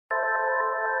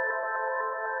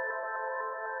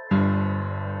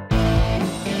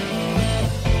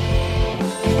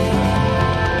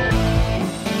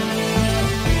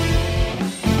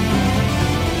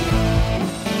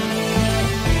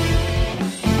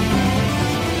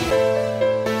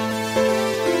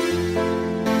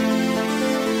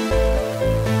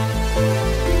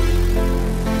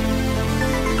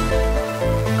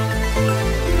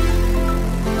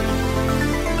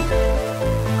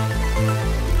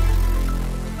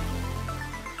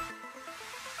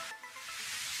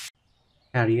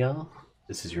Howdy All,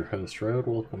 this is your host Road.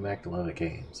 Welcome back to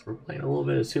Lovettgamez. We're playing a little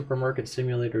bit of Supermarket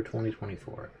Simulator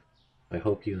 2024. I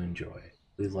hope you enjoy.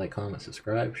 Please like, comment,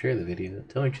 subscribe, share the video.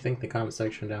 Tell me what you think in the comment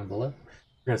section down below.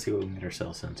 We're going to see what we can get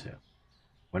ourselves into.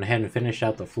 Went ahead and finished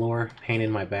out the floor,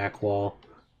 painted my back wall.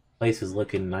 Place is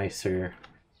looking nicer,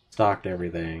 stocked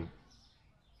everything.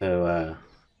 So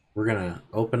we're going to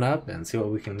open up and see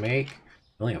what we can make.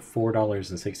 We only have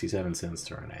 $4.67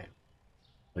 to our name.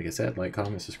 Like I said, like,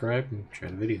 comment, subscribe, and share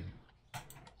the video.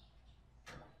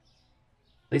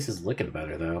 Place is looking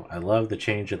better though. I love the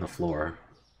change in the floor.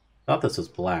 Thought this was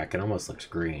black, it almost looks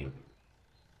green.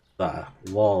 The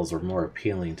walls are more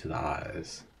appealing to the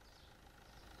eyes.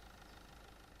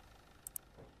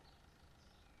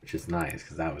 Which is nice,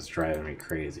 because that was driving me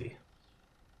crazy.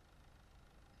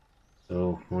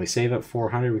 So, when we save up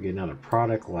 400, we get another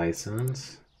product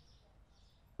license.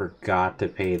 Forgot to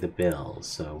pay the bills,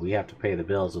 so we have to pay the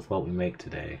bills with what we make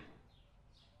today.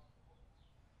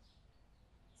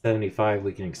 75,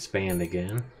 we can expand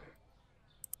again.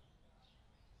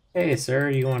 Hey sir,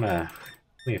 you want to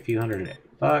give me a few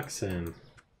 $100 and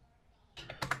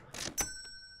I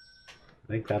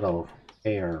think that'll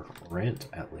pay our rent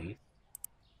at least.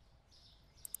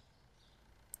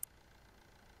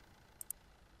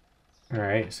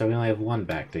 Alright, so we only have one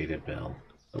backdated bill,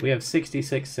 but we have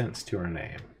 66 cents to our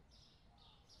name.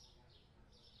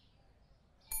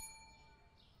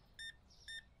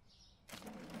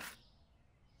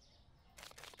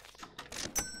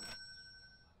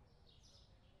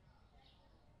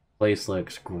 Place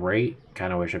looks great.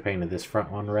 Kind of wish I painted this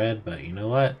front one red, but you know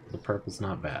what? The purple's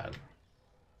not bad.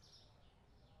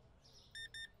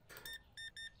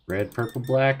 Red, purple,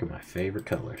 black are my favorite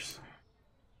colors.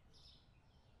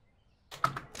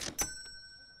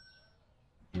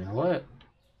 You know what?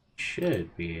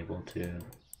 Should be able to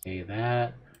pay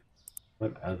that.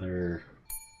 What other...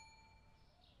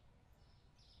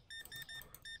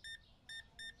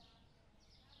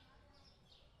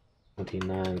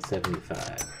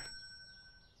 $29.75.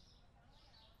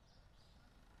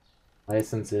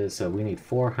 Licenses, so we need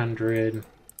 400,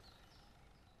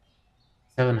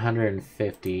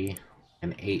 750,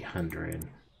 and 800.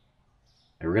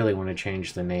 I really want to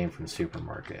change the name from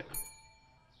Supermarket.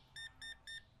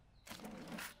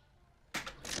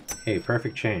 Hey,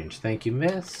 perfect change. Thank you,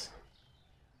 miss.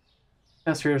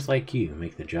 Customers like you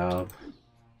make the job.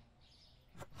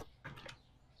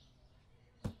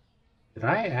 Did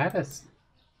I add a...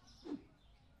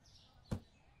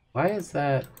 Why is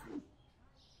that...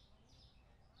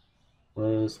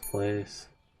 Close place.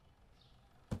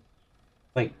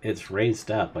 Like, it's raised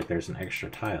up, like there's an extra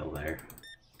tile there.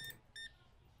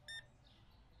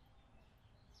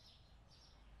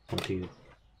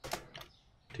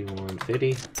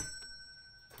 2150.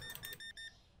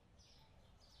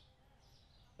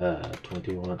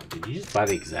 21. Did you just buy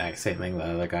the exact same thing the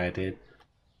other guy did?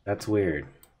 That's weird.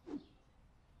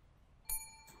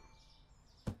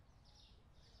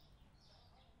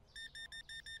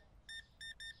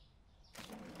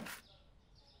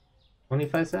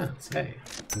 $0.25. Hey,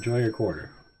 enjoy your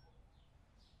quarter.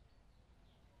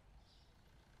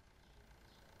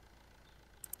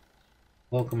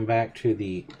 Welcome back to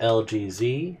the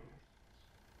LGZ.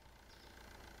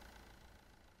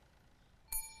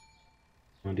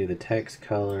 I'm gonna do the text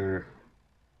color.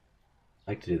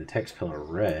 I like to do the text color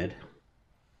red.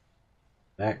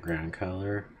 Background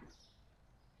color.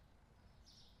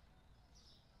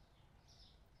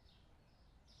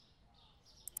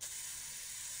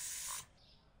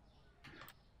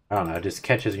 I don't know, it just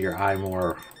catches your eye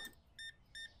more.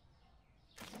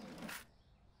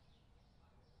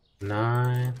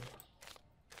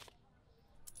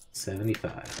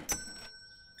 9.75.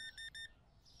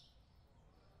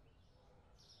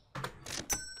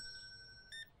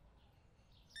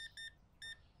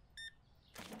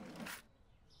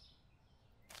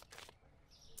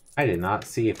 I did not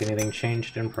see if anything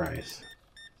changed in price.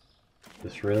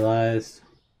 Just realized.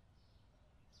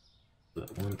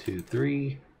 1, 2,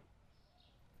 3.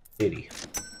 80.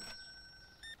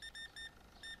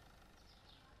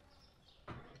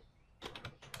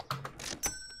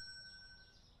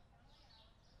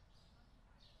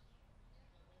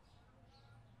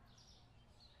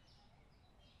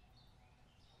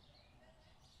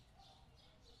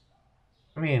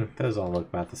 I mean, those all look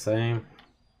about the same.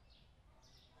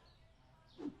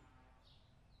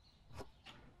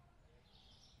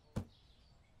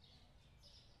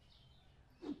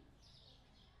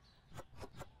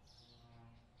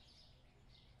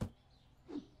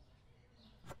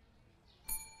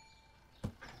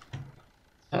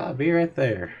 I'll be right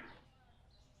there.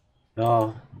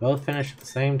 They'll both finish at the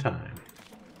same time.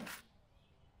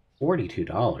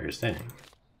 $42, dang.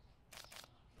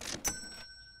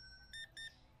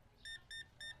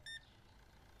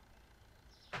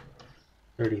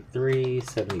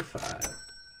 $33.75.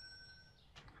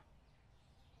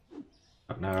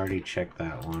 Oh, no, I already checked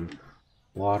that one.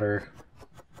 Water.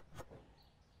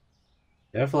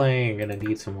 Definitely gonna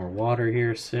need some more water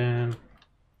here soon.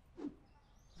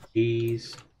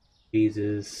 Cheese. Cheese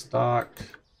is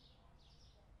stocked.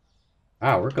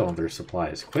 Wow, we're going through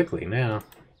supplies quickly now.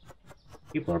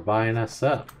 People are buying us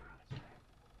up.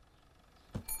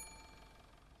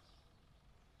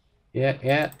 Yeah,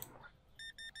 yeah.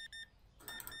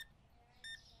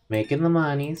 Making the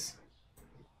monies.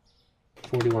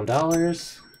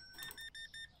 $41.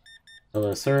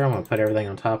 Hello, sir. I'm gonna put everything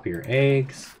on top of your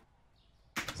eggs.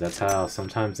 'Cause that's how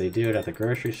sometimes they do it at the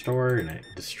grocery store, and it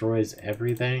destroys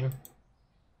everything.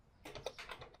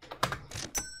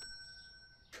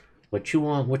 What you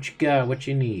want, what you got, what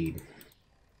you need.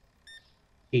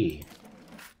 Tea.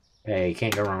 Hey,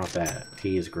 can't go wrong with that.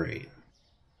 Tea is great.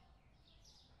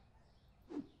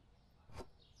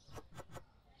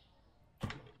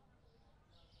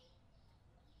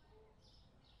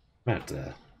 I'm gonna have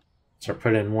to start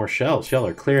putting in more shelves. Y'all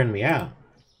are clearing me out.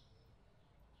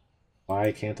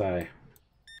 Why can't I?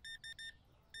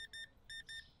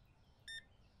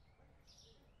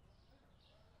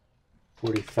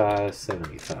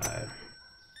 $45.75.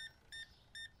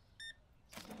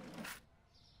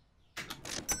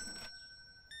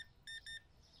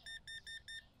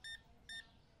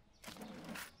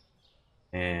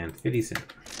 And 50 cents.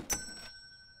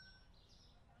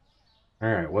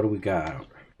 Alright, what do we got?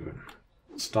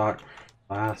 Stock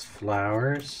glass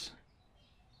flowers.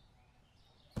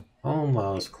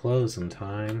 Almost closing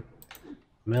time.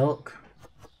 Milk.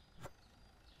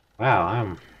 Wow,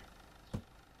 I'm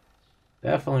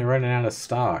definitely running out of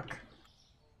stock.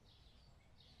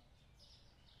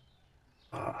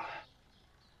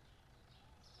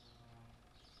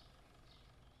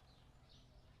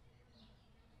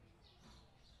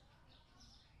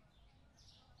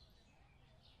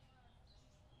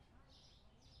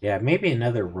 Yeah, maybe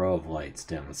another row of lights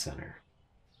down the center.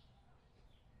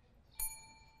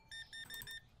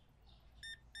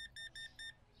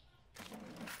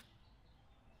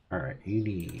 Alright, you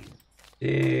need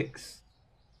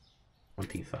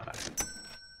 625.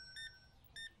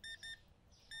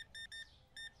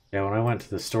 Yeah, when I went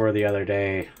to the store the other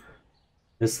day,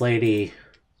 this lady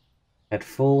had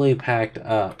fully packed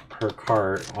up her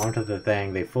cart onto the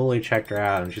thing. They fully checked her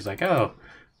out, and she's like, oh,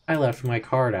 I left my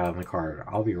card out in the cart.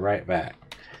 I'll be right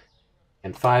back.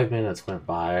 And 5 minutes went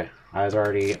by. I was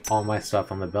already all my stuff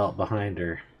on the belt behind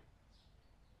her.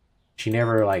 She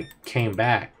never, like, came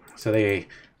back. So they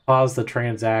paused the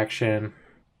transaction.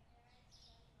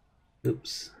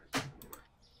 Oops.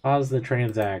 Paused the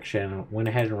transaction, went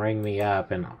ahead and rang me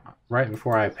up, and right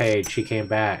before I paid, she came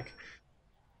back.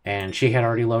 And she had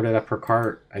already loaded up her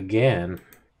cart again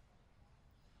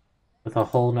with a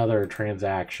whole nother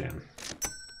transaction.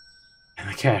 And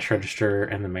the cash register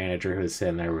and the manager who was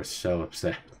sitting there was so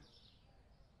upset.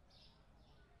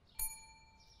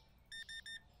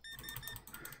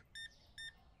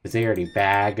 Because they already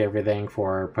bagged everything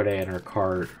for her, put it in her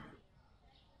cart.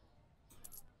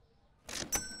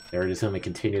 They were just going to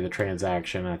continue the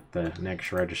transaction at the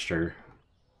next register.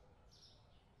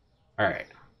 Alright.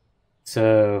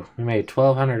 So, we made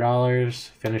 $1,200,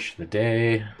 finished the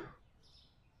day.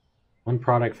 One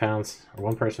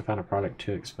person found a product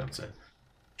too expensive.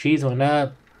 Cheese went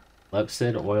up,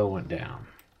 Lepsid oil went down.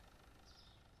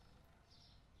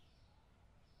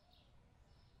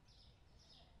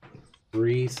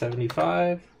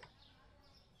 $3.75.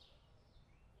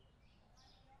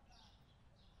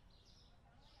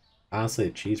 Honestly,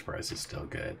 the cheese price is still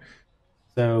good.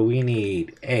 So we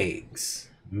need eggs,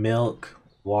 milk,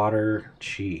 water,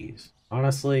 cheese.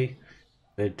 Honestly,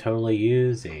 could totally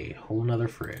use a whole nother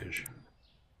fridge.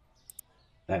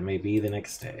 That may be the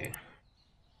next day.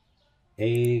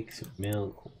 Eggs,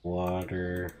 milk,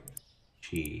 water,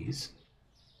 cheese.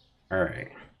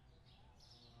 Alright.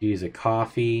 Use a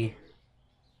coffee,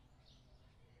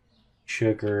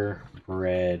 sugar,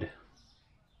 bread,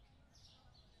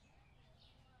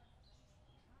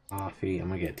 coffee. I'm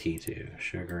gonna get tea too.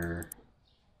 Sugar,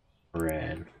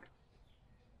 bread,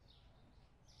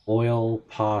 oil,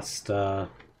 pasta.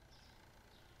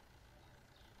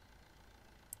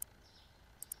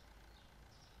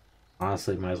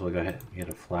 Honestly, might as well go ahead and get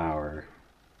a flour.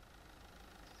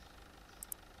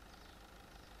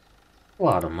 A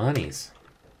lot of monies.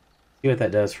 See what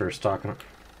that does for stocking.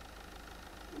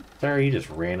 Sorry, you just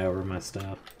ran over my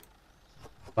stuff.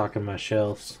 Stocking my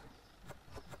shelves.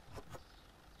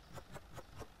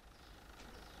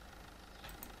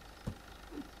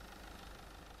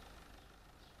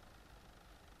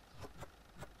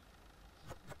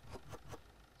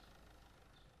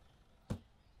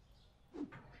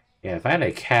 Yeah, if I had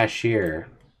a cashier,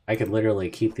 I could literally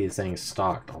keep these things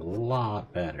stocked a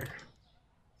lot better.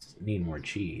 Just need more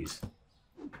cheese.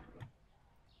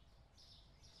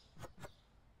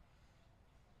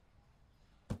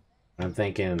 I'm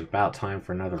thinking about time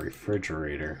for another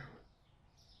refrigerator.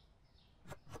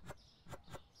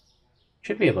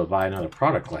 Should be able to buy another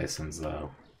product license,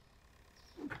 though.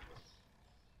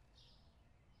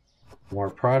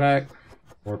 More product,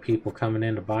 more people coming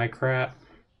in to buy crap.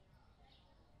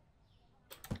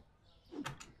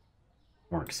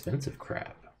 More expensive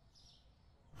crap.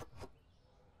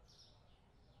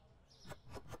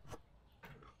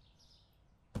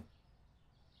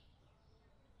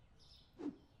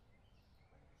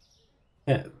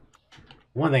 Yeah.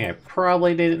 One thing I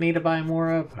probably didn't need to buy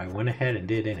more of, I went ahead and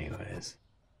did anyways.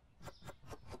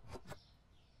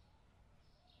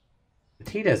 The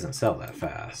tea doesn't sell that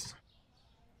fast.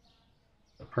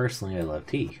 But personally, I love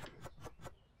tea.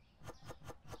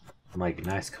 I like a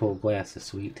nice cold glass of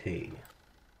sweet tea.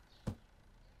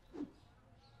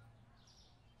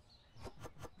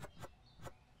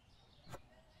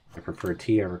 I prefer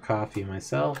tea over coffee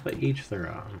myself, but each their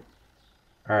own.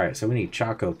 Alright, so we need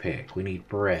Choco Pick, we need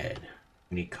bread,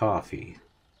 we need coffee,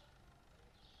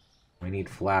 we need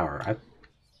flour. I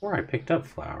swore I picked up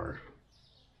flour.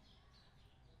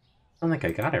 I don't think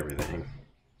I got everything.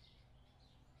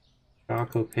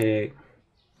 Choco Pick,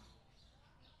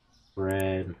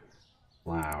 bread,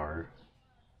 flour.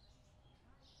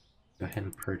 Go ahead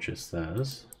and purchase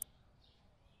those.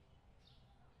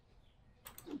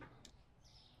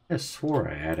 I swore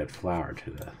I added flour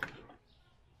to the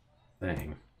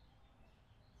thing.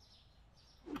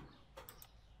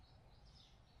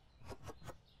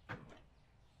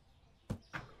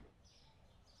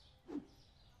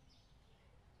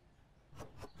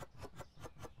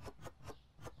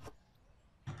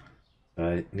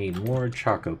 I need more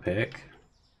Choco Pick.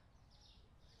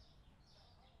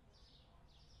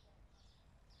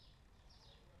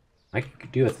 I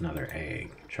could do with another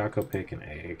egg. Choco Pick and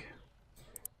egg.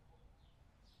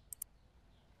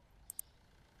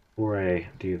 Before I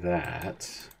do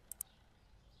that,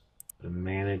 the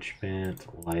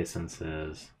management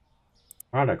licenses,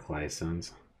 product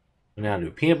license. Now do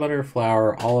peanut butter,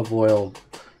 flour, olive oil,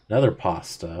 another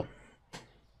pasta.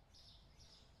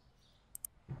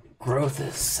 Growth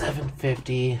is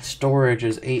 750, storage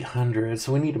is 800,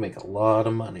 so we need to make a lot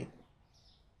of money.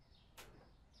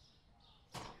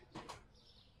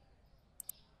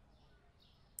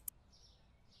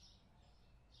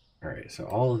 Alright, so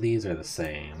all of these are the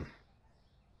same.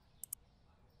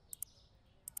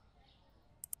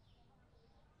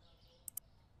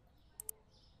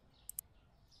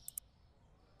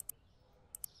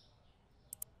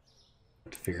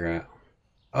 To figure out.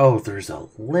 Oh, there's a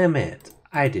limit.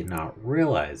 I did not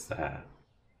realize that.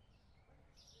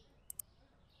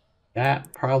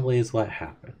 That probably is what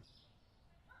happened.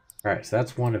 Alright, so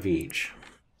that's one of each.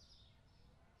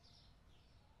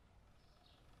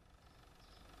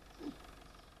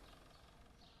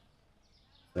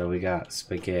 So we got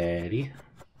spaghetti.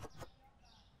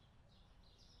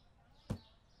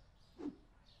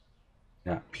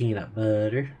 Got peanut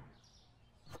butter.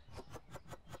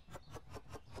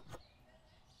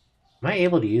 Am I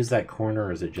able to use that corner,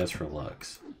 or is it just for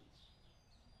looks?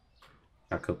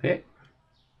 Choco Pick.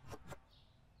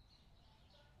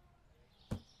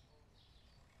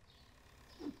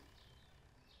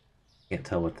 Can't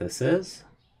tell what this is.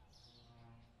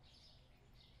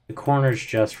 The corner's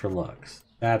just for looks.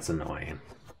 That's annoying.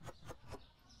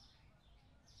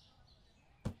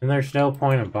 And there's no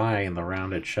point in buying the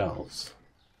rounded shelves.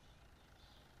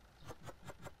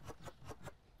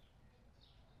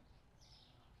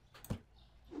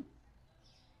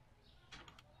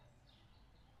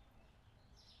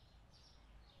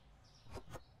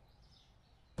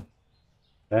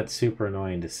 That's super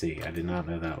annoying to see. I did not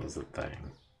know that was a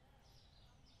thing.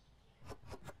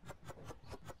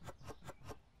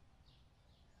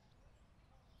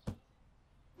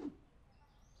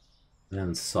 And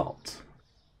then salt.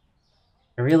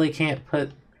 I really can't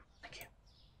put...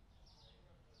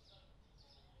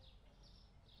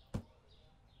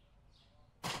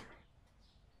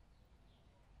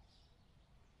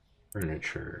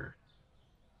 Furniture.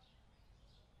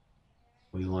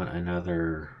 We want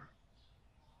another...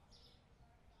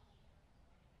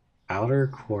 outer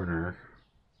corner.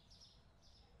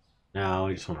 No,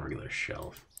 we just want a regular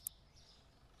shelf.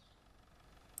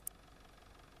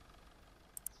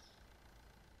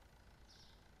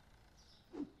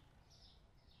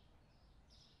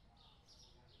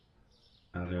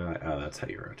 How do I... oh, that's how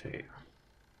you rotate.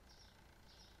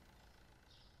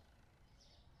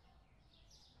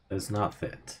 Does not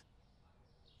fit.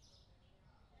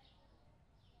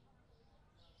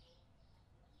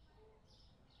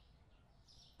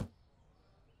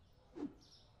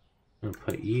 gonna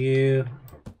put you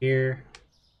over here.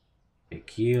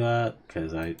 Pick you up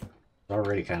because I was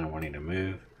already kind of wanting to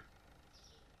move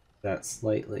that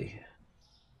slightly.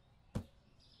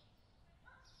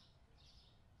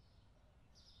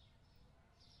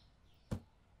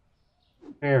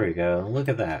 There we go. Look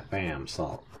at that. Bam,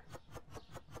 salt.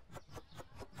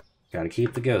 Gotta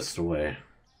keep the ghosts away.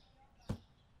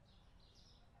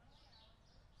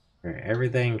 Alright,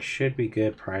 everything should be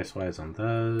good price-wise on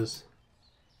those.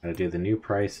 Gotta do the new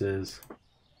prices.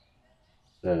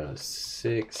 So,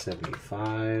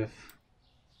 $6.75.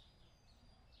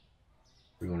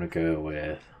 We want to go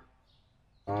with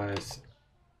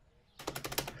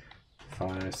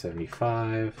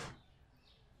 $5.75.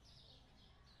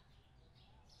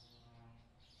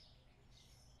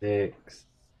 $7.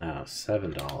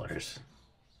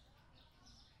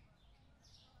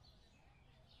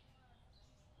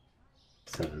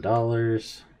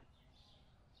 $7.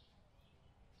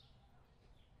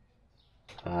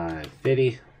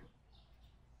 $5.50.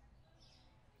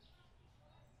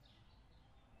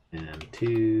 And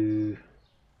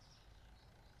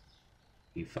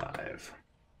 $2.55.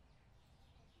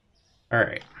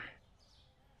 Alright.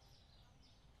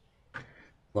 A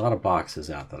lot of boxes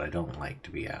out that I don't like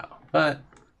to be out, but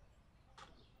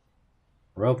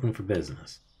we're open for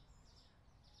business.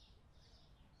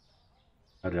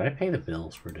 Oh, did I pay the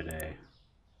bills for today?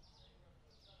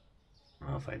 I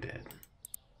don't know if I did.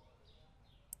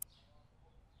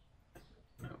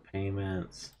 No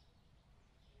payments.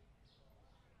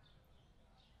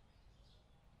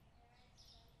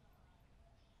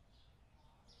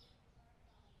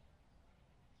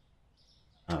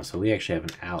 Oh, so we actually have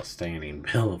an outstanding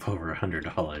bill of over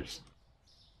 $100.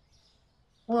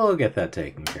 We'll get that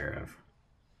taken care of.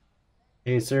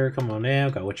 Hey, sir, come on now.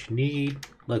 Got what you need.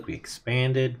 Look, we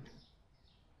expanded.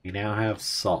 We now have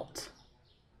salt.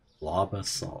 Lava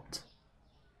salt.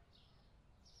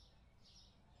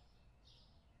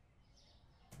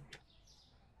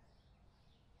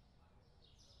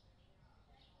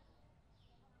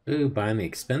 Ooh, buying the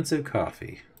expensive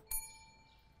coffee.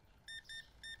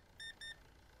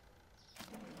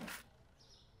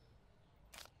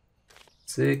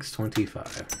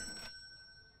 $6.25.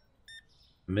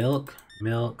 Milk,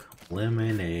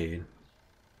 lemonade.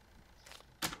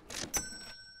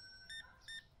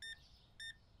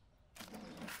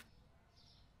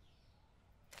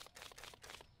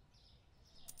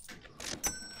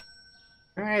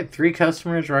 Alright, 3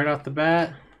 customers right off the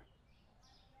bat.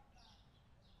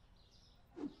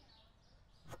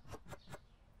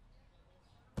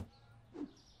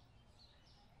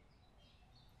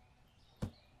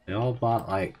 They all bought,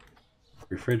 like,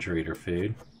 refrigerator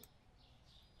food.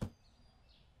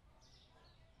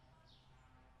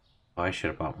 Oh, I should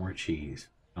have bought more cheese.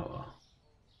 Oh well.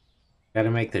 Gotta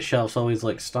make the shelves always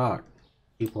look stocked.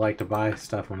 People like to buy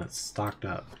stuff when it's stocked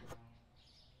up.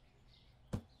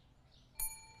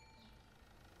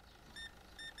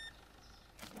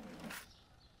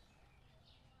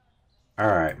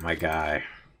 Alright, my guy.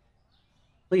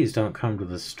 Please don't come to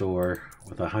the store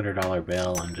with a $100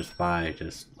 bill and just buy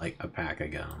like a pack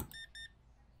of gum.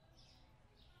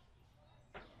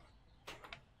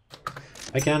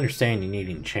 I can understand you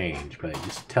needing change, but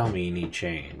just tell me you need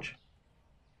change.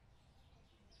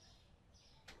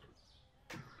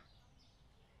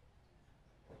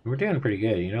 We're doing pretty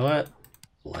good. You know what?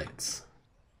 Lights.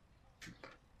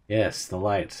 Yes, the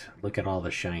lights. Look at all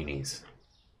the shinies.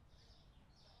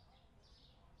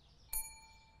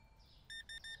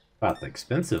 About the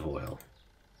expensive oil.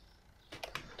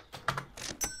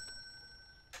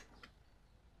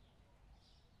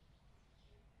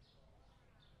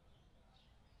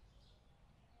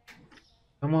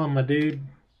 Come on, my dude.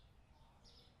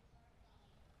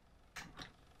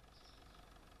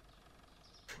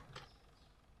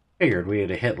 Figured we had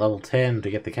to hit level 10 to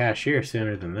get the cashier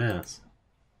sooner than this.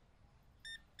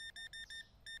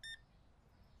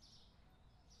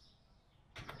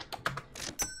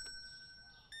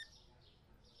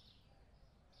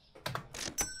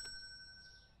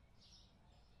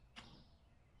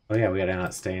 Oh yeah, we got an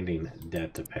outstanding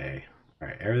debt to pay.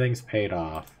 Alright, everything's paid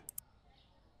off.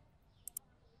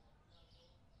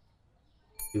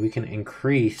 We can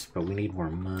increase, but we need more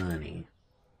money.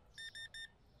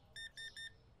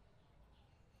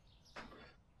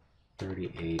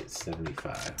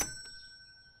 $38.75.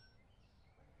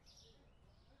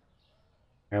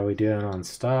 How are we doing on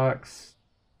stocks?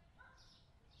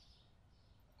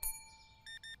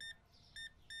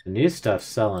 The new stuff's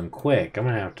selling quick. I'm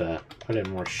gonna have to put in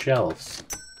more shelves.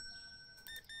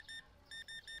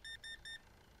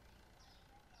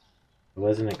 I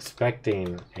wasn't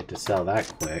expecting it to sell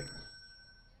that quick.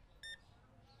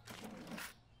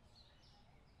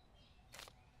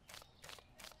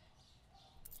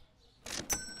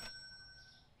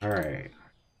 Alright.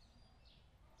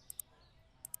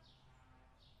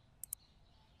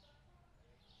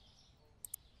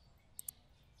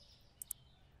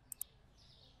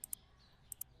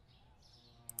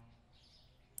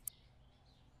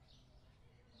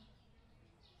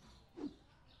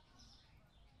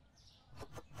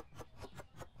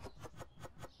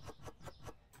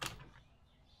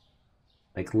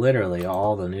 Like, literally,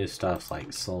 all the new stuff's,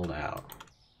 like, sold out.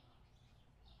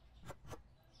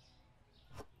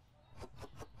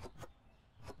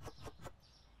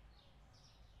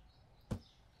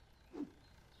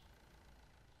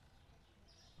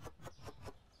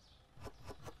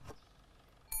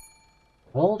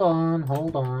 Hold on,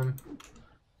 hold on.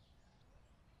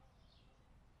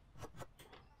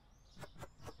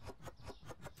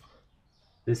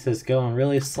 This is going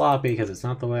really sloppy because it's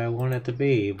not the way I want it to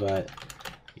be, but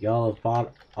y'all have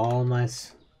bought all my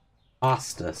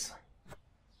pastas.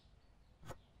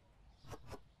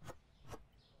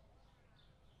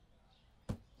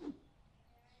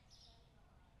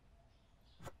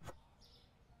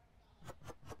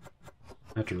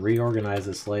 I have to reorganize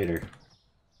this later.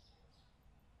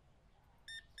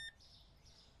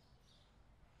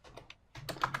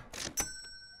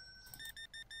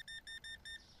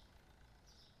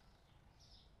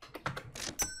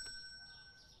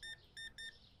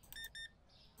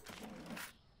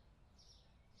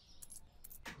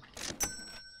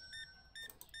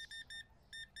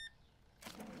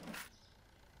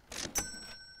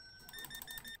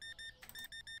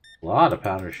 A lot of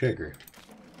powdered sugar.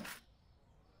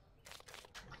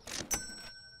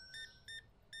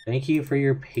 Thank you for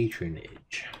your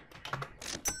patronage.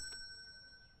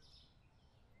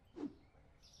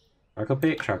 Choco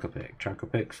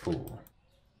pick full.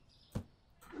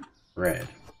 Red.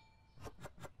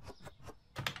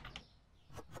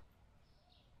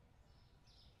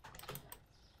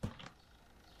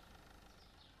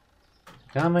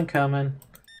 Coming.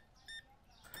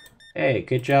 Hey,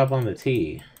 good job on the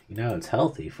tea. You know it's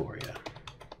healthy for you.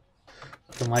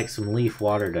 Nothing like some leaf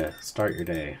water to start your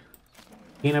day.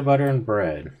 Peanut butter and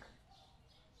bread.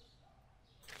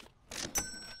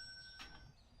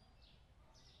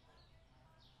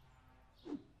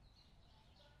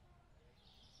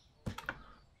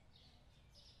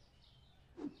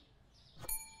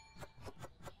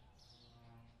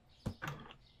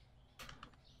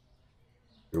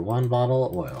 Your 1 bottle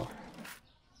of oil.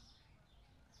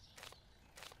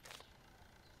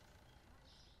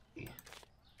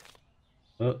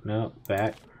 Oh, no,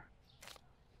 back.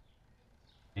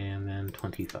 And then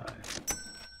 25.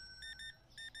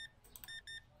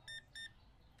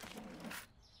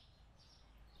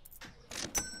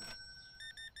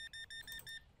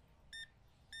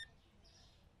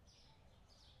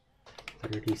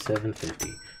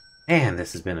 $37.50. And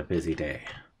this has been a busy day.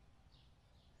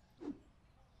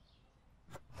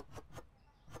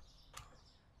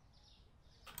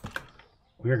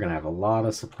 We're gonna have a lot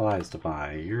of supplies to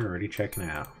buy. You're already checking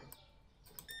out.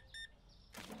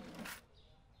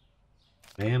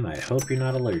 Ma'am, I hope you're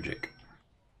not allergic.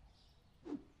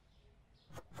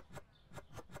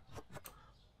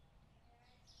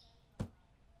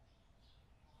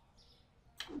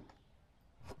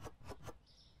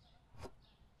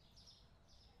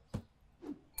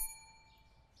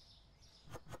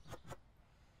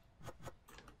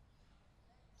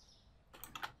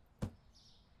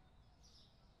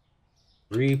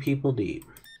 Three people deep.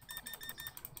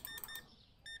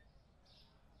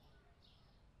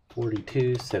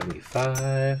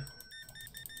 42.75.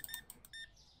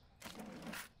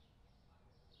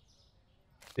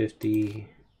 50.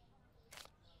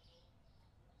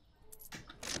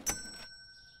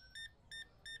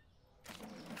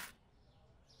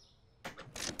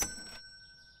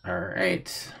 All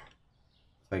right.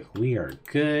 Like we are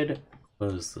good.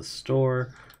 Close the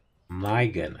store. My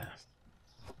goodness.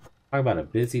 Talk about a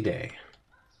busy day.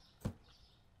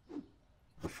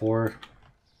 Before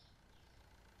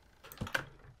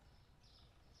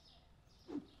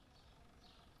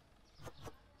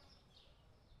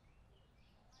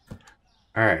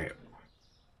Alright.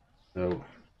 So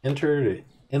entered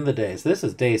in the days. This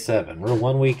is day 7. We're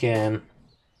 1 week in.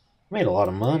 Made a lot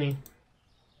of money.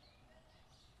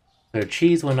 So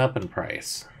cheese went up in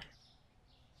price.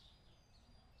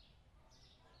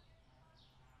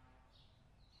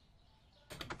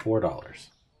 $4.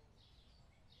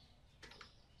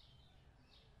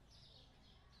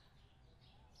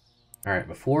 Alright,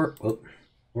 before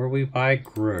we buy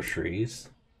groceries,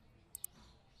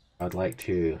 I'd like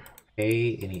to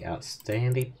pay any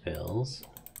outstanding bills.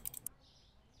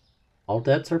 All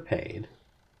debts are paid.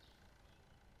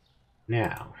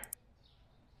 Now,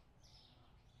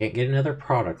 Can't get another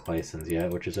product license yet,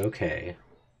 which is okay.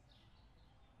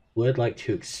 Would like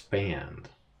to expand.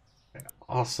 I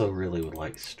also really would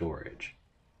like storage.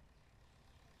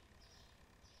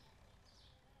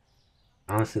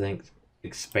 I honestly think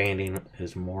expanding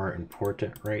is more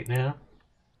important right now.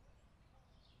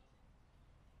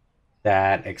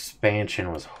 That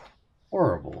expansion was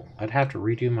horrible. I'd have to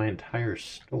redo my entire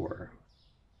store.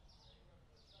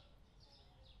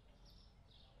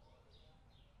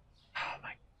 Oh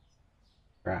my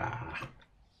god.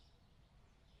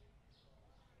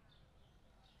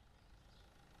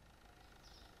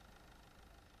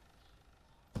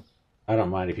 I don't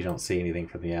mind if you don't see anything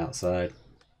from the outside.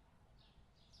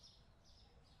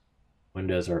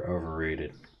 Windows are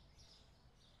overrated.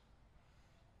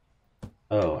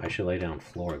 Oh, I should lay down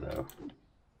floor though.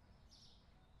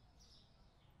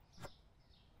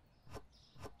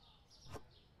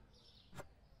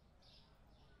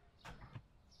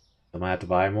 I'm gonna have to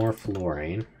buy more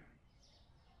flooring.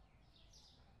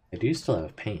 I do still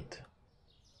have paint.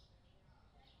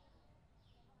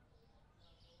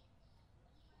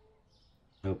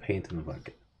 No paint in the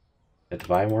bucket. I have to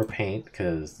buy more paint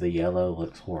because the yellow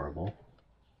looks horrible.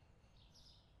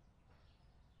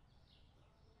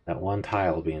 That one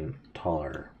tile being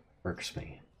taller irks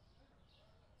me.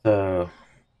 So,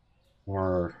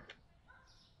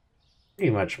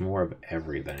 pretty much more of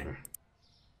everything.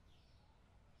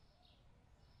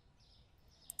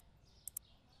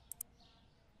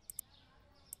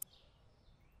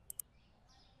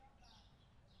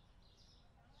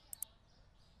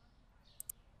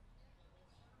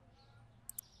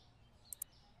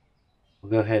 We'll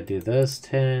go ahead and do those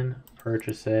 10,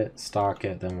 purchase it, stock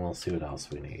it, then we'll see what else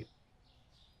we need.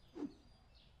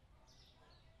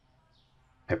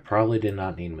 I probably did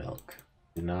not need milk.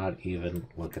 Do not even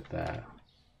look at that.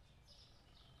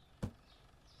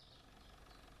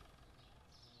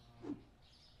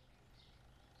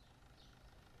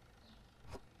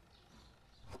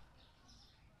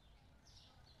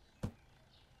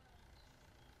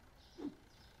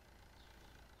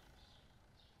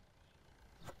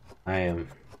 I am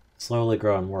slowly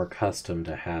growing more accustomed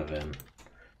to having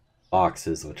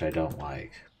boxes, which I don't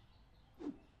like.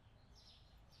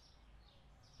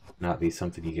 Not be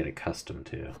something you get accustomed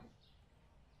to.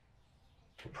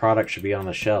 The product should be on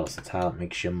the shelves. That's how it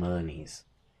makes you monies.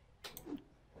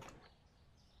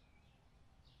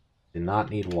 Did not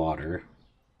need water.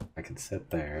 I can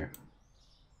sit there.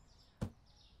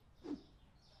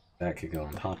 That could go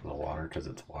on top of the water because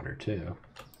it's water too.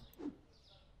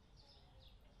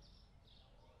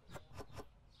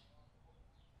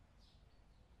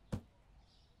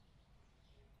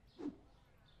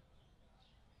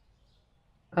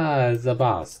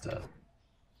 Zabasta.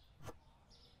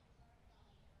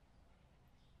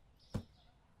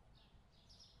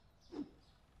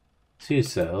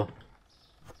 Suso.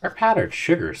 Our powdered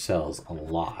sugar sells a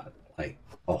lot. Like,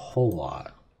 a whole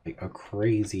lot. Like, a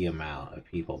crazy amount of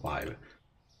people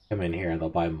come in here and they'll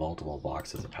buy multiple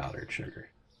boxes of powdered sugar.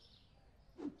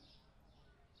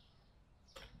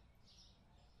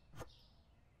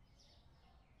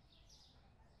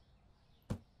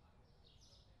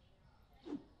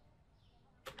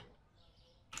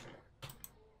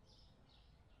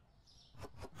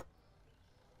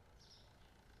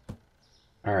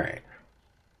 Alright.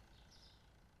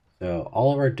 So,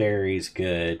 all of our dairy's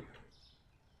good.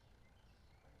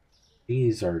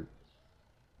 These are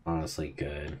honestly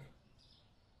good.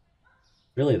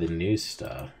 Really the new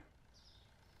stuff.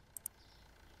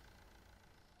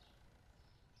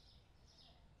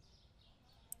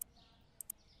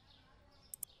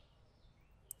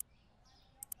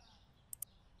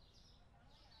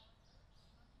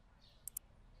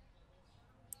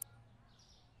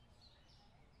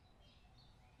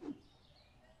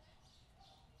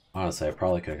 Honestly, I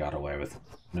probably could have got away with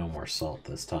no more salt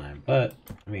this time, but,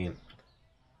 I mean,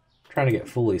 trying to get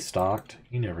fully stocked,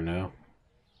 you never know.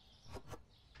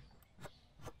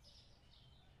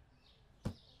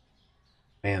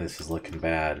 Man, this is looking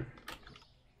bad.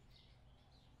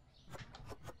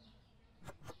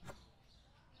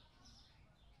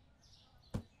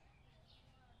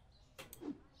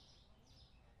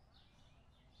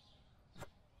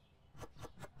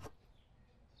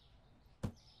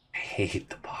 I hate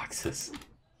the boxes.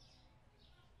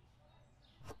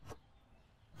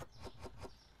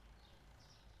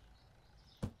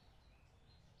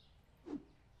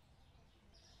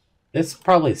 This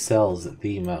probably sells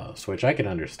the most, which I can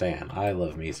understand. I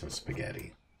love me some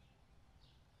spaghetti.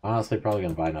 Honestly, probably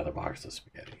gonna buy another box of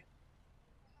spaghetti.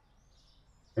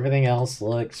 Everything else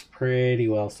looks pretty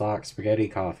well stocked. Spaghetti,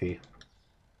 coffee.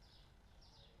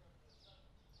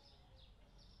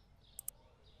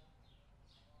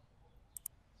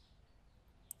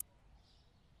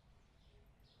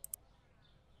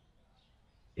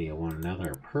 Do you want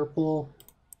another purple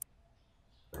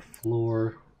or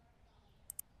floor?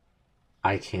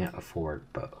 I can't afford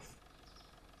both.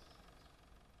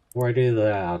 Before I do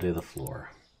that, I'll do the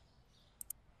floor.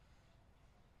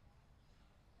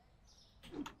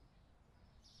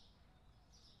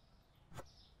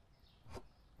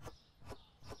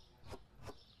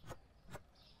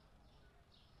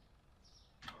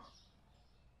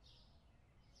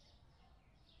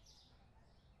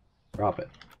 Drop it.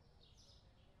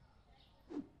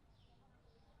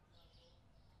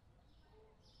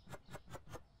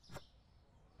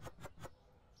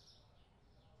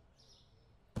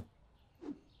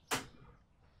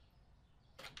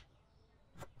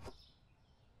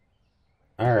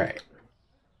 Alright.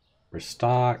 We're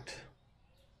stocked.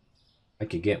 I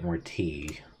could get more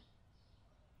tea.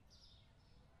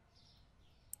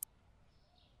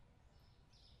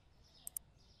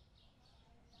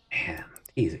 Man,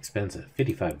 tea's expensive.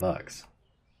 55 bucks.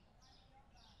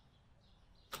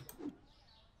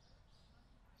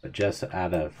 But just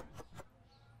out of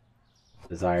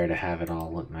desire to have it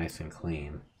all look nice and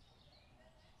clean.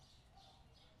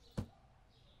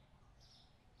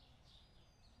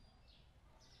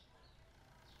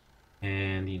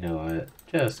 And you know what?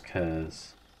 Just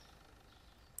cause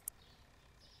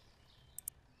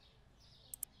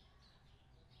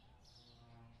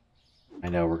I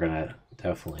know we're gonna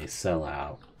definitely sell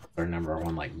out. Our number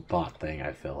one like bot thing,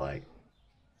 I feel like.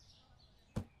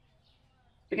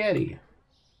 Spaghetti!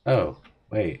 Oh,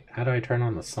 wait, how do I turn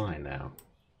on the sign now?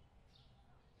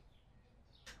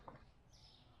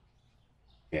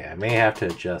 Yeah, I may have to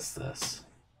adjust this.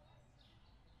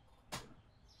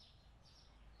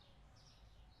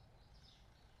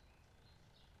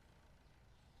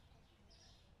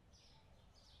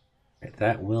 Right,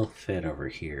 that will fit over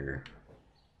here.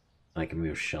 I can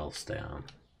move shelves down.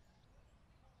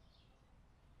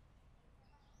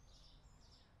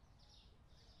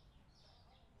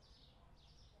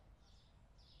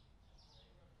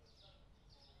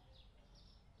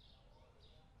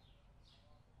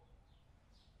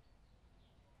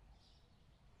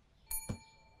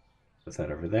 Put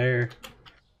that over there.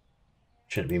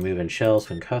 Shouldn't be moving shelves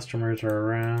when customers are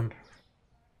around.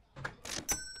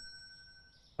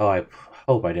 Oh, I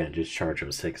hope I didn't just charge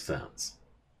them 6 cents.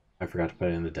 I forgot to put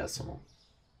it in the decimal.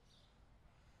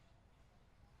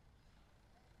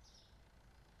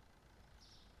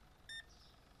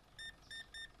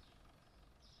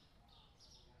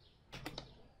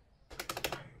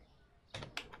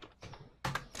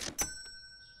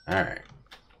 Alright.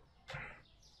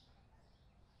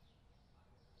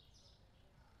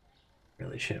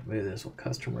 Really shouldn't move this when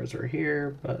customers are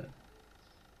here, but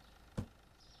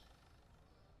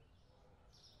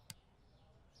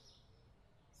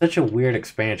such a weird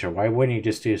expansion. Why wouldn't you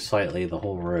just do slightly the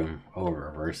whole room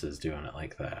over versus doing it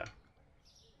like that?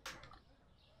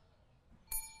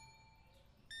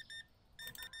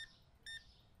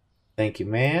 Thank you,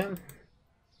 man.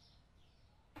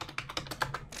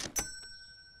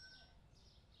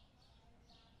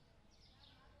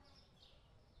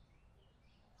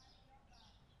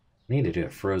 I need to do a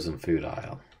frozen food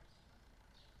aisle.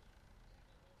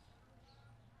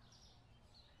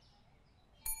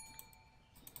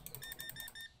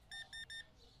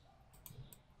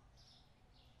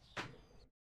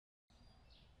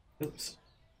 Oops.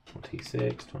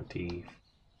 26, 20,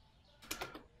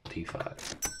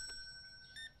 25.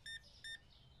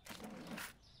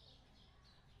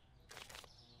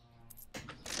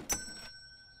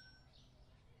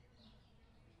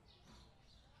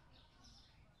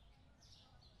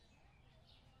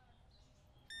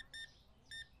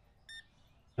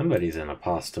 Somebody's in a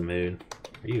pasta mood.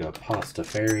 Are you a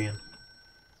pastafarian?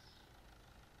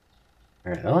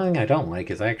 Alright, the only thing I don't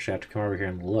like is I actually have to come over here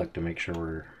and look to make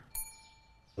sure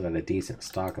we've got a decent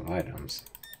stock of items.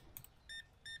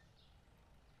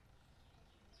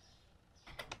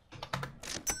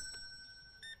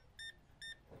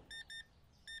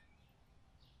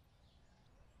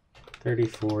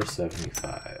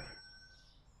 $34.75.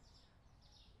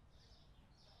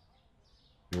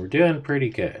 We're doing pretty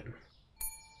good.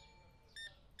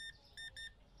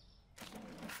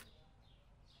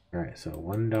 Alright, so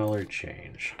 $1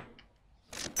 change.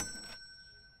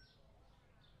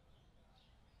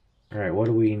 Alright, what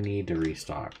do we need to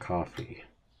restock? Coffee.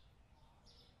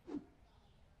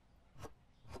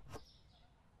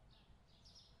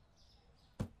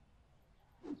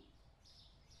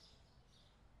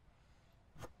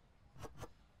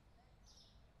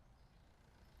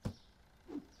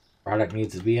 Product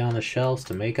needs to be on the shelves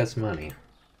to make us money.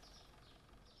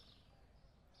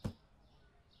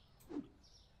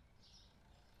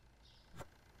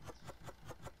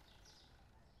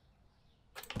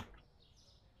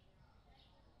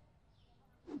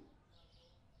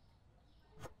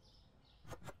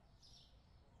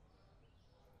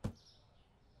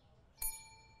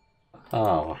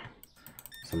 Oh,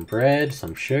 some bread,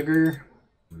 some sugar,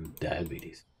 and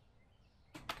diabetes.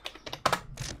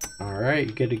 Alright,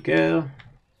 you good to go.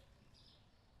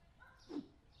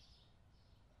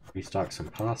 Restock some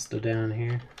pasta down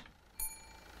here.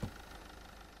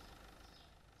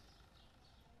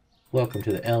 Welcome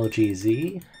to the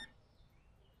LGZ.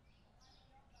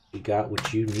 You got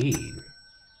what you need.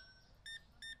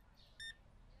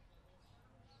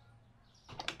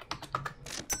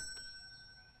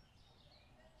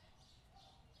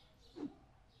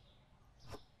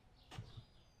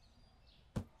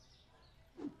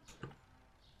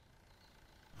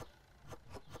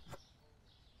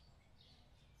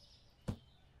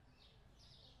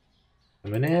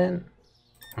 Coming in.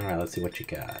 Alright, let's see what you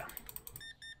got.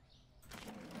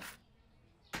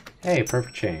 Hey,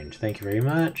 perfect change. Thank you very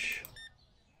much.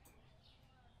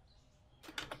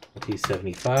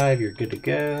 T75, you're good to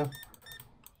go.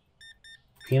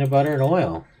 Peanut butter and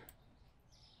oil.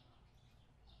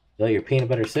 You let your peanut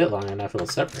butter sit long enough, it'll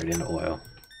separate into oil.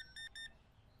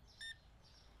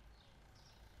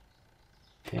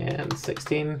 And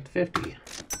 $16.50.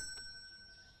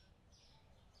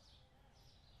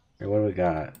 Here, what do we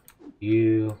got?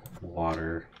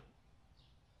 Water.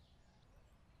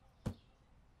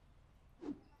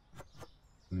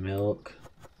 Milk.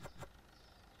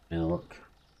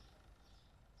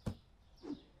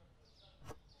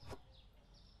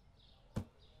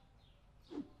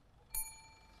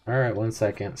 Alright, 1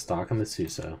 second. Stocking the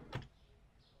Suso.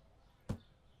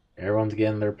 Everyone's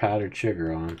getting their powdered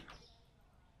sugar on.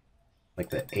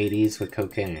 Like the 80s with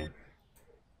cocaine.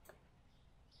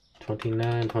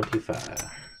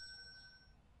 $29.25.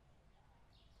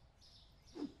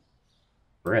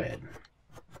 Bread.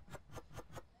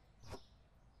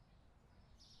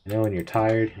 You know when you're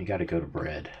tired, you gotta go to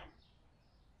bread.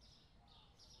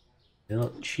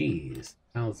 Milk, cheese.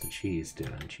 How's the cheese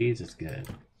doing? Cheese is good.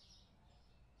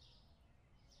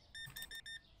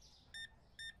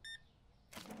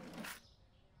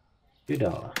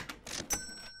 $2.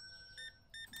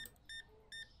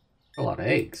 A lot of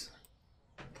eggs.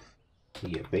 You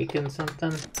get bacon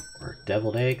something? Or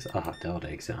deviled eggs? Ah, deviled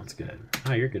eggs sounds good.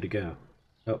 Oh, you're good to go.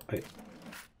 Oh, wait.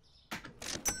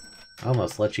 I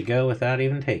almost let you go without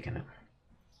even taking it.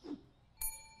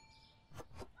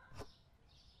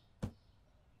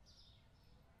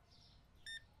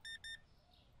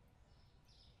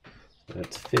 So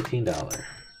that's $15.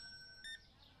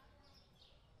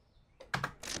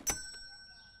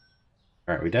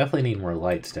 Alright, we definitely need more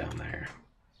lights down there.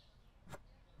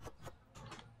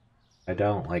 I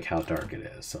don't like how dark it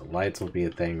is, so lights will be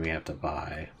a thing we have to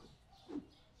buy.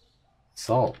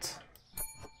 Salt.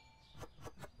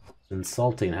 It's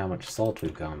insulting how much salt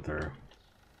we've gone through.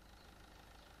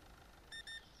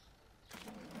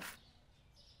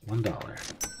 $1.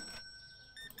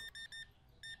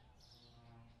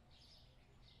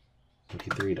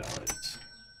 $23.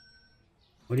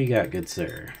 What do you got, good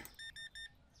sir?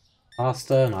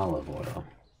 Pasta and olive oil.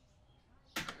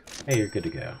 Hey, you're good to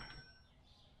go.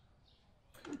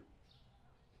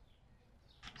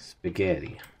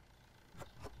 Spaghetti.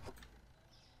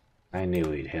 I knew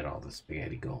we'd hit all the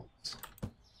spaghetti goals.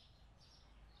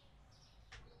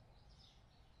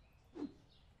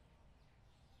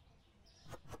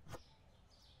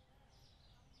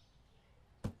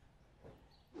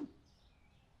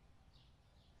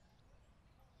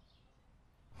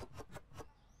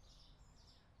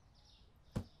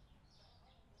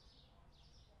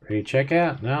 Ready to check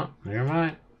out? No, never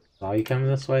mind. Saw you coming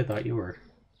this way, thought you were.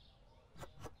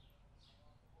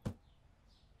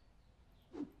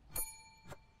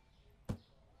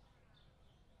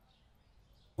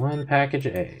 One package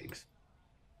of eggs.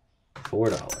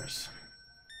 $4.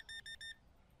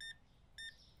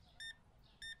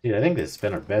 Dude, I think this has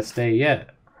been our best day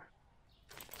yet.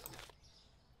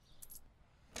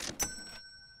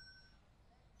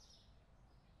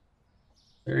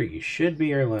 Sir, you should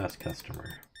be our last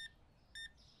customer.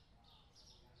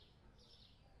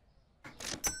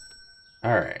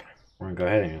 Alright, we're gonna go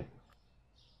ahead and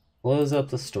close up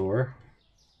the store.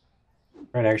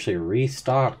 Try to actually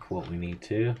restock what we need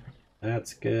to.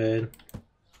 That's good.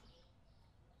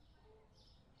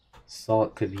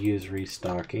 Salt could use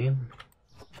restocking.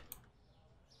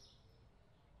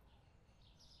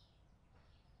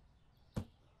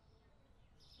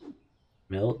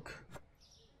 Milk.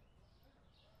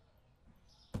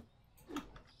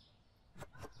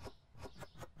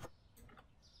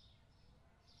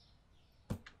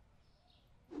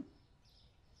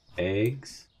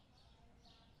 Eggs.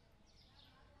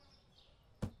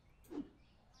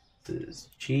 This is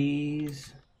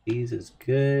cheese. Cheese is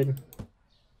good.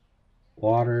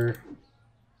 Water.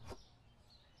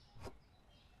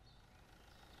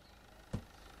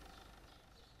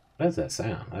 What is that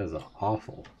sound? That is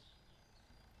awful.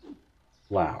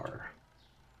 Flour.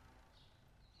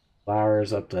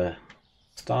 Flour's up to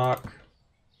stock.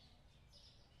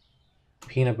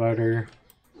 Peanut butter.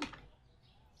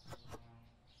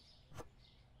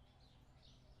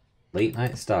 Late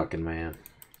night stalking, man.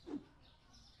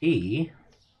 Tea.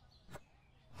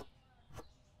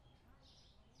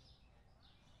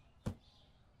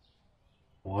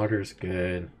 Water's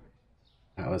good.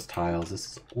 That was tiles.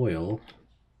 This is oil.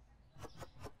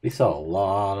 We saw a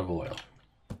lot of oil.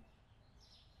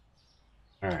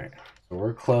 Alright, so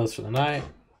we're closed for the night.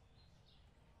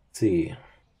 Let's see.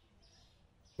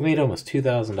 We made almost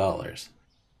 $2,000.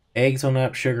 Eggs went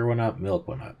up, sugar went up, milk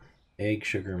went up. Egg,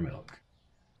 sugar, milk.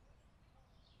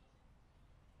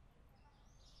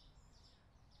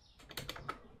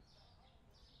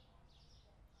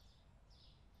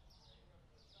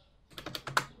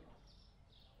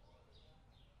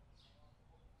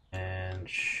 And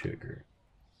sugar.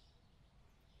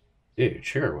 Dude,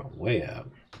 sugar went way up.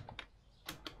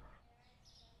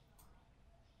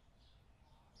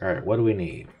 Alright, what do we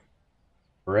need?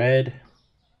 Bread,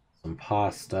 some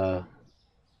pasta,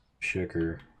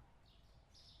 sugar.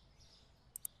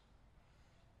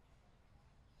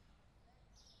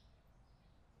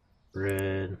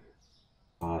 Bread,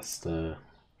 pasta,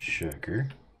 sugar.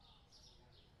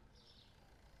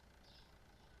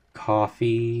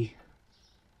 Coffee,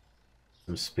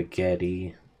 some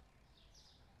spaghetti,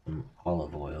 some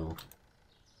olive oil.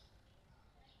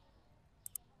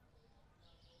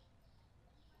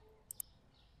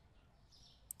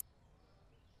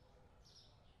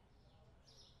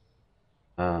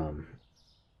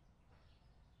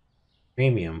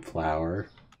 Premium flour.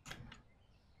 I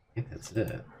think that's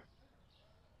it.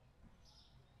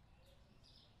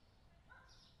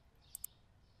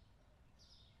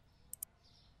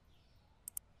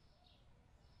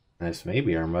 This may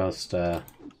be our most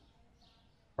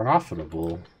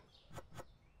profitable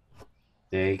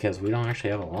day because we don't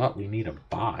actually have a lot we need to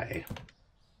buy.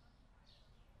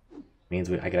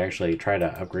 Means I could actually try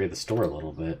to upgrade the store a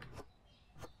little bit.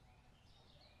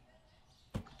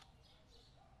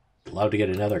 Love to get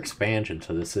another expansion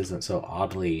so this isn't so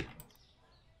oddly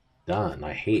done.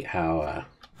 I hate how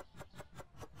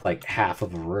like half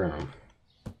of a room.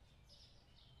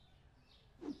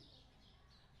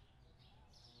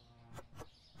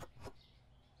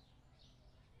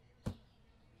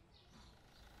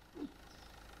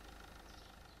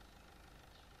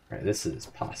 Alright, this is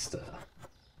pasta.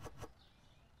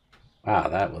 Wow,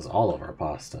 that was all of our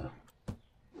pasta.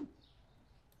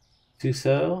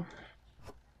 Suso.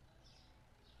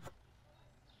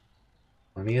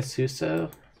 Plenty of Suso.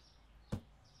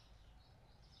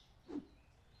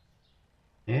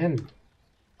 And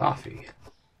coffee.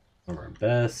 One of our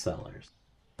best sellers.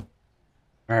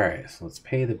 Alright, so let's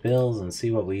pay the bills and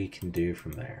see what we can do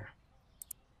from there.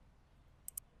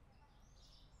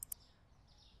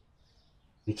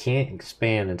 We can't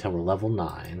expand until we're level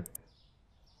 9.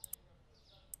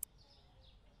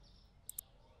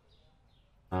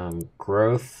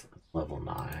 Growth, level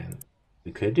 9.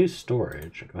 We could do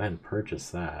storage. Go ahead and purchase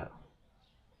that.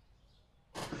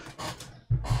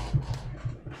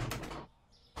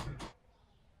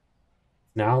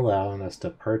 Now allowing us to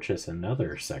purchase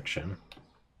another section.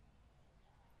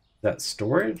 Is that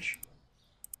storage?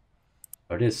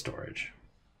 Oh, it is storage.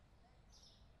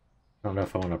 I don't know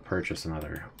if I want to purchase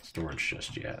another storage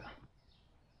just yet.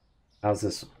 How's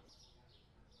this?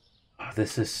 Oh,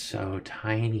 this is so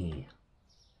tiny.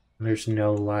 There's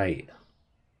no light.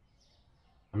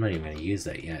 I'm not even going to use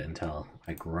that yet until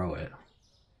I grow it.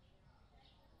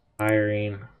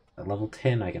 Hiring. At level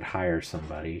 10, I could hire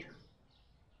somebody.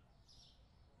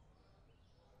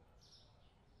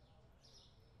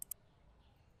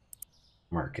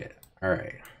 Market.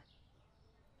 Alright.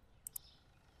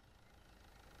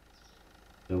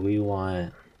 So we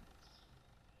want...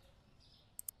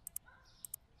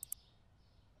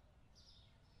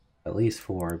 at least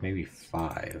 4, maybe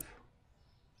 5.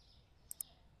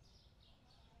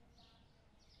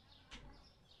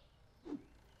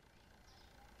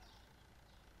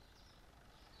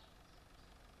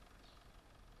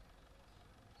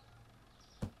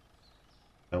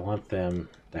 I want them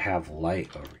to have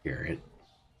light over here. It's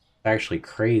actually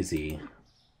crazy.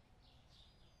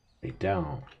 They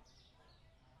don't.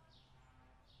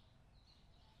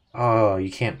 Oh,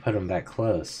 you can't put them that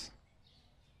close.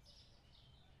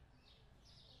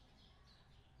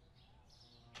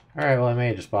 Alright, well I may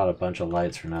have just bought a bunch of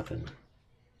lights for nothing.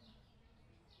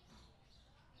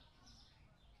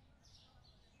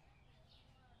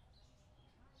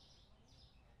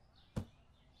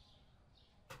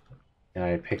 Can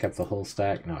I pick up the whole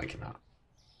stack? No, I cannot.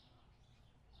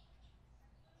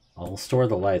 I'll store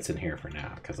the lights in here for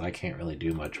now, because I can't really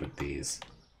do much with these.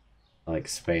 I'll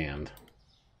expand.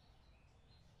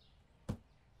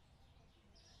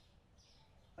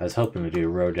 I was hoping to do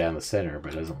a road down the center,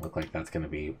 but it doesn't look like that's going to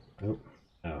be... Oh,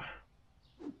 no.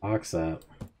 Box up.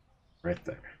 Right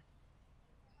there.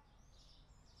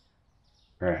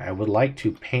 Alright, I would like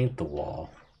to paint the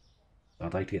wall.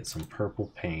 I'd like to get some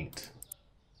purple paint.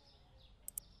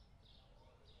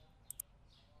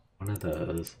 One of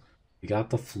those. We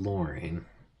got the flooring.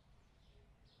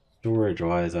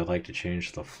 Storage-wise, I'd like to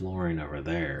change the flooring over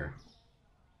there.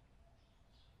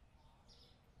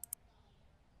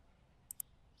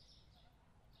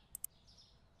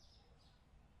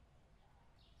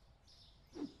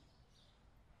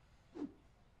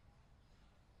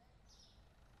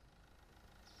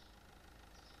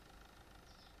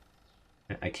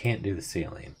 I can't do the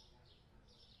ceiling.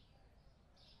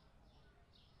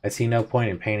 I see no point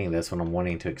in painting this when I'm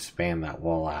wanting to expand that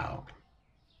wall out.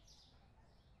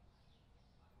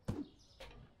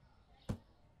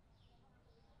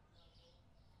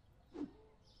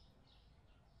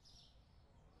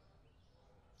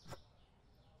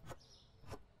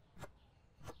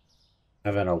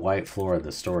 Having a white floor in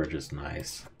the storage is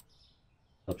nice.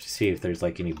 Helps you see if there's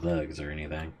like any bugs or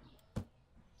anything.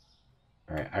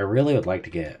 Alright, I really would like to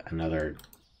get another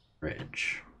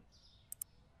fridge.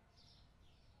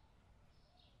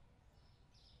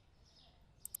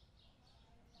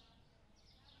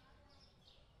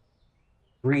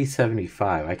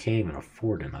 $375. I can't even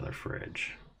afford another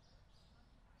fridge.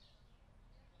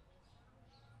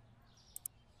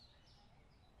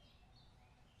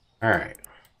 Alright.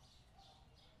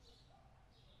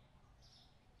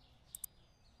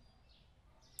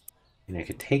 And I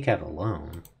could take out a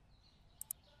loan.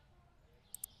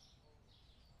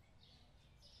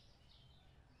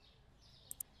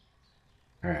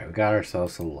 Alright, we got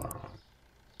ourselves a loan.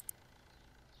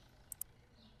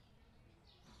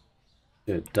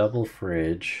 Do a double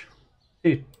fridge.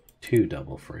 Do two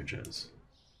double fridges.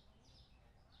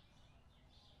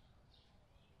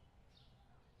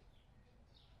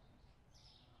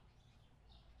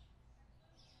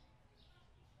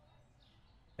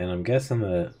 And I'm guessing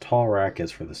the tall rack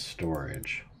is for the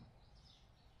storage.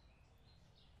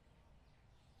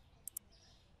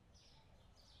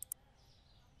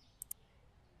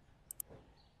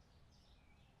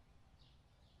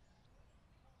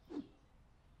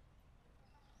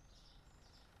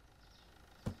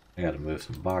 I gotta move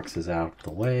some boxes out of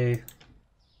the way.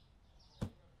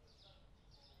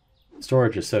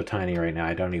 Storage is so tiny right now,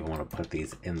 I don't even want to put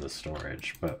these in the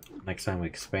storage, but next time we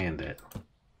expand it.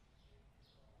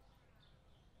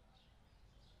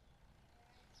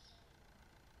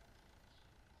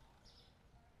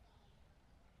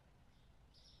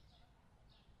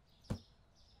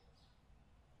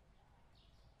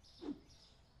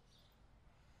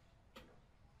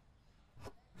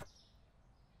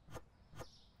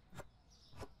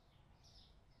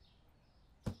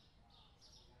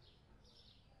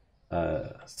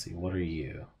 Let's see, what are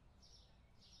you?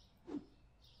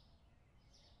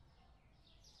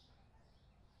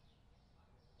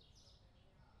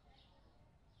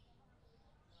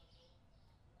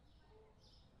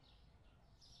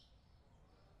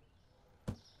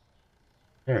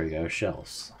 There we go,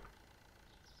 shelves.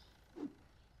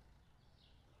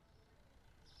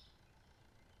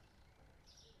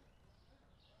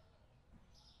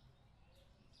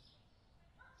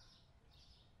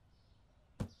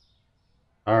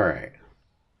 Alright.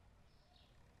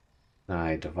 Now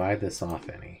I divide this off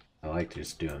any. I like to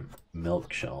just do a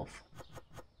milk shelf.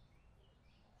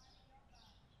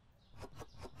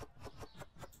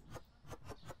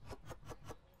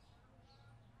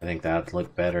 I think that'd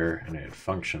look better and it'd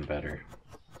function better.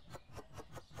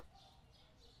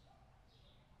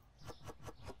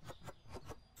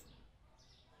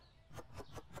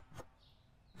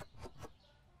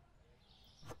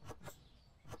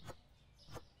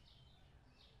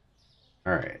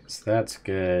 Alright, so that's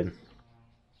good.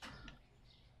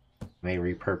 May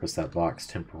repurpose that box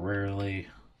temporarily.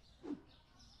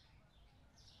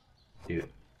 Do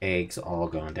eggs all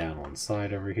going down one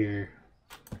side over here.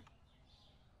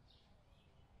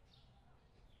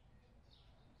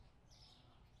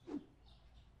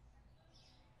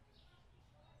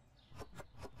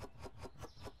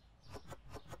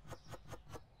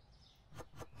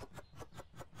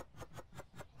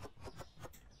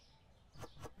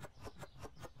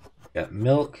 You got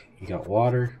milk, you got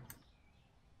water.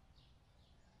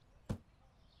 A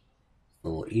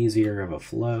little easier of a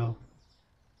flow.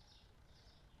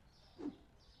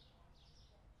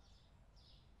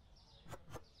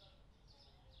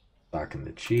 Stocking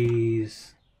the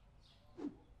cheese.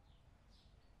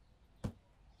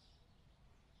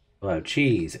 We'll have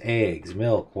cheese, eggs,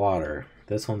 milk, water.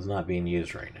 This one's not being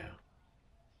used right now.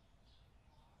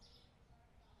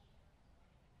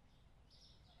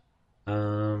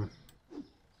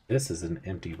 This is an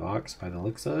empty box by the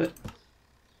looks of it.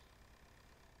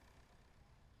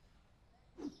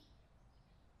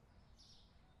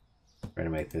 Try to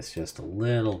make this just a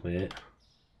little bit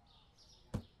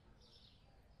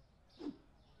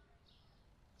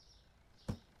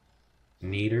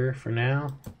neater for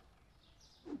now.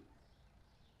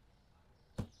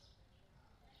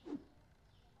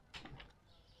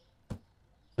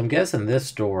 I'm guessing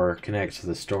this door connects to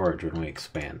the storage when we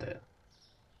expand it.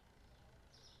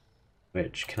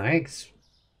 Which, can I how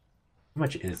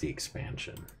much is the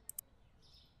expansion?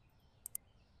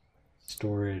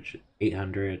 Storage,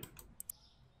 800.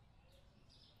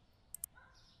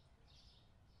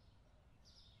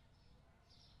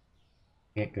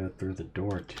 Can't go through the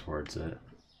door towards it.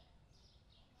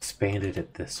 Expanded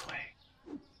it this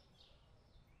way.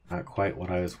 Not quite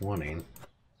what I was wanting.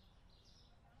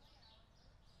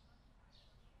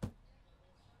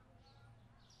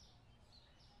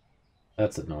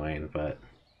 That's annoying, but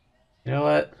you know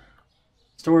what?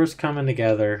 Store's coming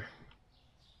together.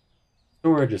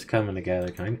 Storage is coming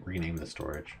together. Can I rename the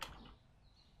storage?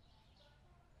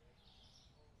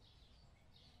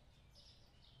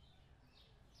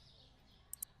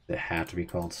 Does it have to be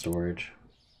called storage?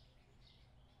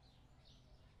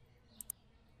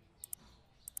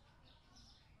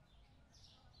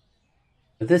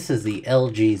 But this is the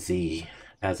LGZ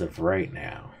as of right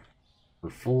now. We're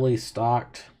fully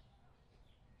stocked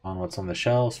on what's on the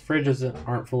shelves. Fridges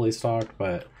aren't fully stocked,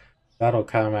 but that'll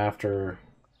come after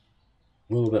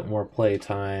a little bit more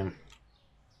playtime.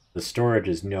 The storage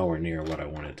is nowhere near what I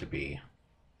want it to be.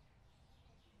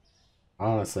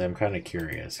 Honestly, I'm kind of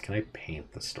curious. Can I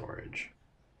paint the storage?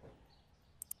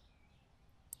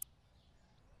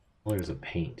 What colors of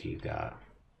paint do you got?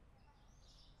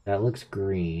 That looks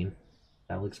green.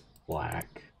 That looks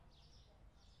black.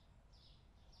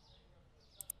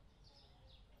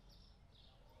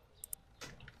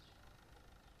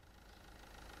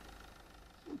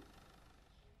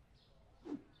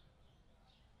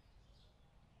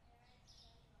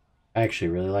 I actually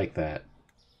really like that.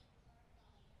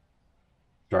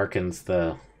 Darkens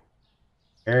the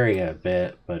area a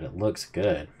bit, but it looks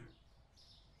good.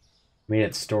 I mean,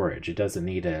 it's storage. It doesn't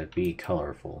need to be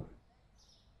colorful.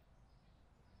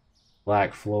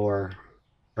 Black floor,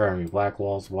 or I mean black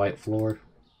walls, white floor.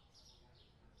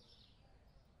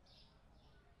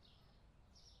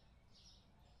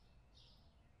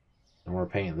 And we're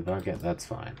painting the bucket, that's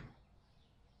fine.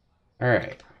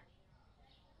 Alright.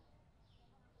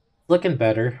 Looking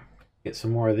better. Get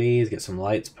some more of these, get some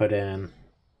lights put in.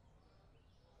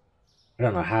 I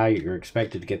don't know how you're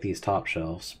expected to get these top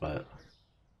shelves, but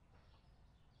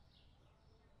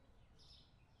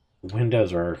the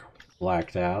windows are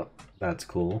blacked out. That's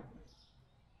cool.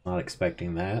 Not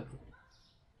expecting that.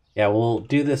 Yeah, we'll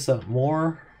do this up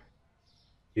more.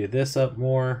 Do this up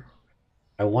more.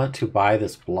 I want to buy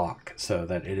this block so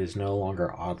that it is no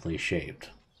longer oddly shaped.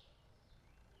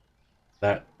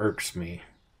 That irks me.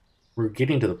 We're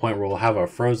getting to the point where we'll have a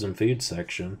frozen food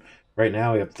section. Right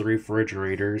now we have 3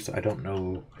 refrigerators. I don't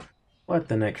know what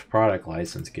the next product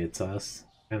license gets us.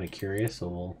 Kind of curious, so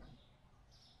we'll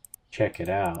check it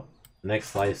out. The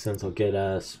next license will get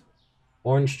us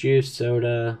orange juice,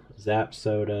 soda, Zap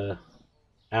soda,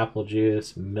 apple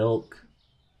juice, milk,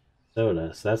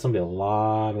 soda. So that's going to be a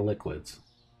lot of liquids.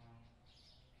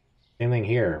 Same thing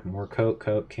here. More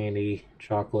Coke, candy,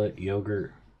 chocolate,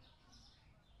 yogurt.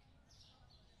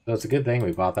 So it's a good thing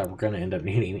we bought that. We're going to end up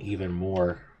needing even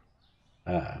more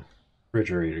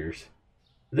refrigerators.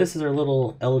 This is our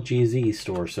little LGZ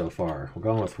store so far. We're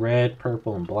going with red,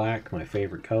 purple, and black, my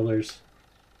favorite colors.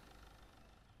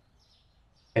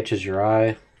 Catches your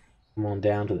eye. Come on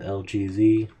down to the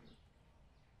LGZ.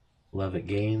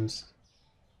 Lovettgamez.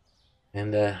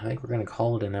 And I think we're going to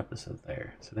call it an episode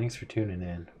there. So thanks for tuning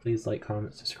in. Please like,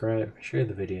 comment, subscribe, share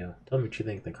the video. Tell me what you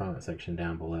think in the comment section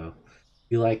down below.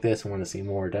 If you like this and want to see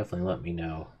more, definitely let me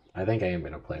know. I think I am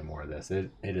going to play more of this.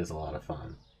 It is a lot of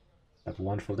fun. Have a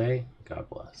wonderful day. God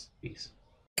bless. Peace.